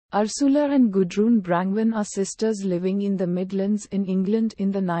Ursula and Gudrun Brangwen are sisters living in the Midlands in England in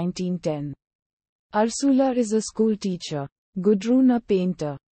the 1910s. Ursula is a school teacher, Gudrun a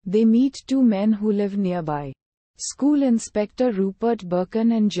painter. They meet two men who live nearby. School Inspector Rupert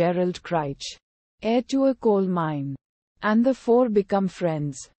Birkin and Gerald Crich, heir to a coal mine. And the four become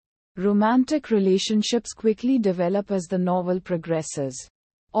friends. Romantic relationships quickly develop as the novel progresses.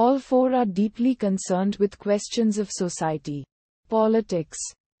 All four are deeply concerned with questions of society, politics,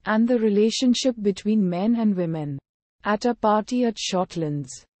 and the relationship between men and women. At a party at Shortlands,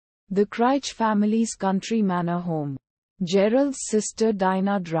 the Crich family's country manor home, Gerald's sister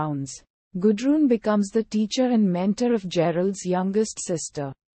Dinah drowns. Gudrun becomes the teacher and mentor of Gerald's youngest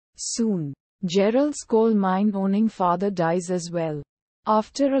sister. Soon, Gerald's coal mine-owning father dies as well,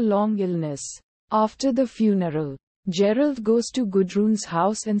 after a long illness. After the funeral, Gerald goes to Gudrun's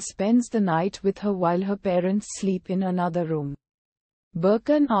house and spends the night with her while her parents sleep in another room.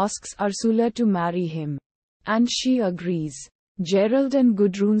 Birkin asks Ursula to marry him, and she agrees. Gerald and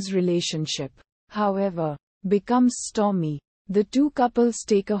Gudrun's relationship, however, becomes stormy. The two couples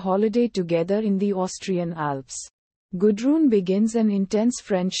take a holiday together in the Austrian Alps. Gudrun begins an intense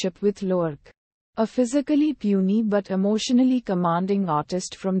friendship with Loerk, a physically puny but emotionally commanding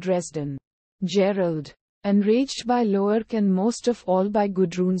artist from Dresden. Gerald, enraged by Loerk and most of all by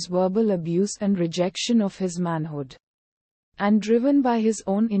Gudrun's verbal abuse and rejection of his manhood, and driven by his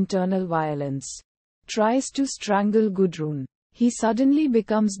own internal violence, tries to strangle Gudrun. He suddenly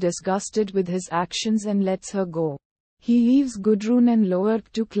becomes disgusted with his actions and lets her go. He leaves Gudrun and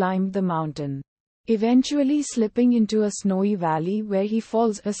Loerk to climb the mountain, eventually slipping into a snowy valley where he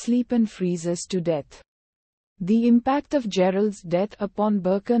falls asleep and freezes to death. The impact of Gerald's death upon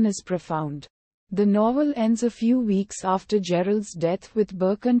Birkin is profound. The novel ends a few weeks after Gerald's death with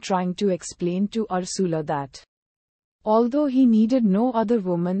Birkin trying to explain to Ursula that, although he needed no other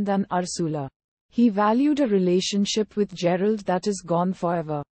woman than Ursula, he valued a relationship with Gerald that is gone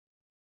forever.